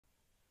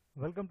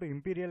Welcome to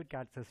Imperial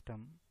CAD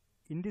system.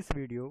 In this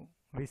video,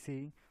 we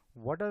see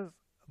what does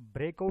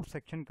breakout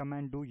section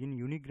command do in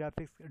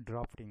Unigraphics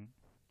drafting.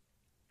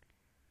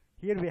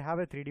 Here we have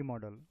a 3D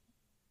model.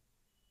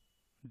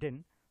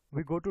 Then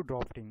we go to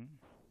drafting.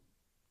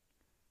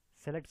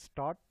 Select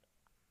start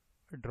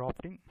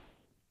drafting.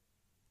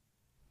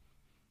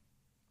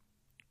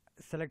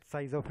 Select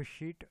size of a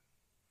sheet.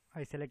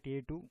 I select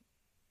A2.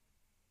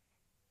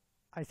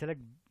 I select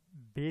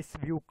base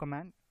view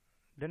command.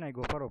 Then I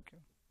go for OK.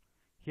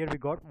 Here we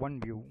got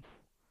one view,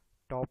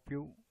 top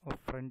view, a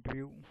front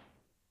view,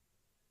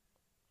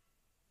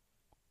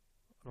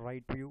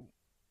 right view,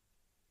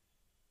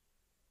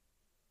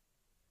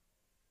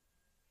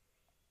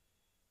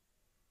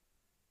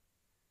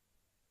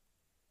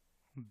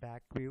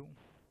 back view,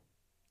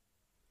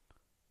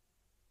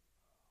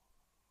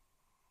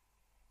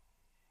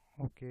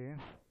 okay,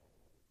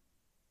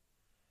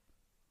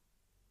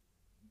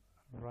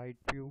 right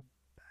view,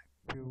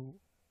 back view.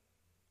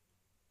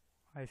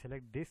 I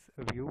select this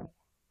view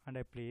and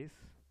I place.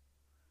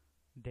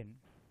 Then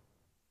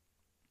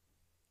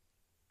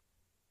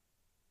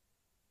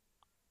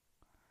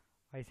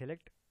I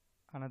select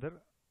another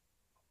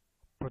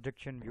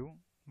projection view.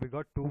 We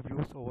got two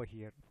views over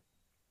here.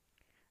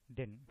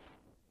 Then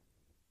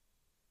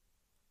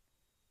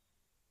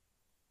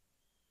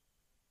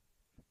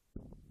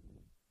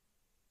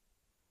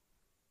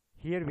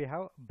here we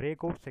have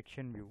breakout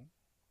section view.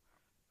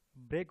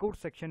 Breakout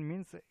section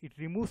means it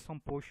removes some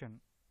portion.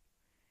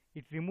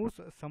 It removes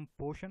some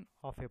portion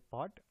of a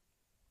part.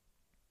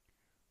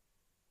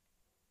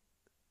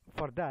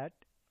 For that,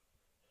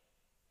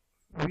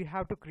 we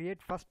have to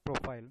create first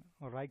profile.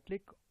 Right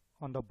click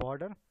on the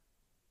border,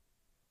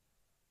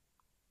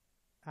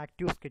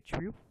 active sketch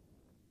view.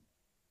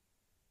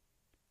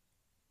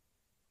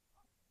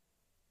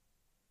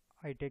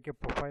 I take a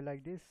profile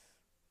like this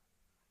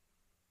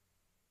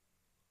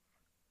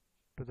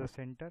to the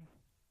center.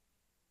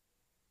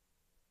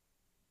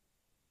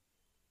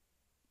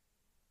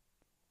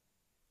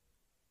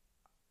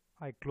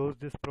 I close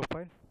this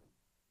profile,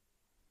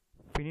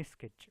 finish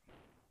sketch.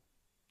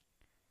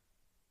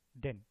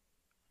 Then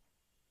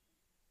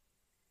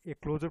a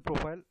closer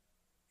profile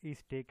is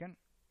taken.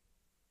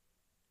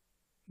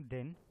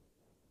 Then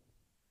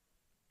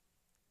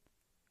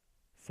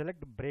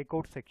select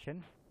breakout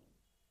section,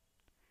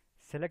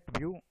 select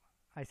view.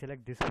 I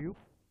select this view.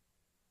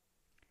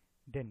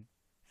 Then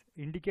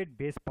indicate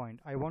base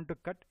point. I want to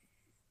cut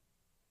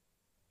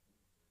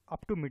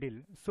up to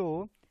middle,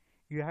 so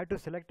you have to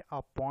select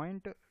a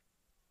point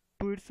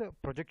to its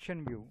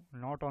projection view,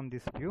 not on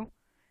this view,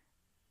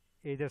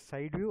 either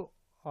side view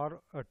or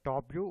a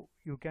top view.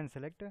 You can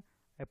select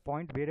a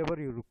point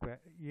wherever you require,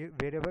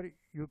 wherever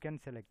you can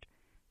select.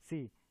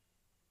 See,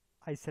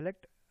 I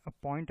select a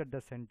point at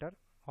the center,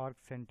 arc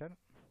center.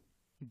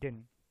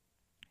 Then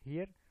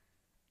here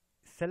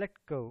select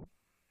curve,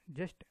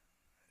 just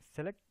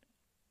select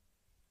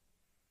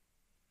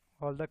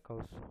all the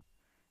curves,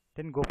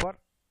 then go for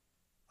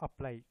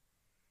apply.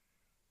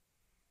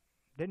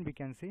 Then we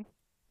can see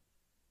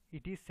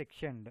it is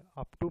sectioned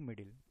up to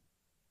middle.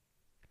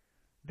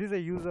 This is a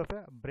use of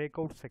a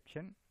breakout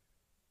section.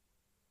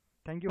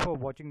 Thank you for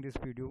watching this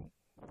video.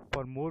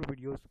 For more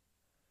videos,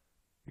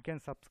 you can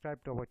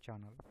subscribe to our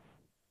channel.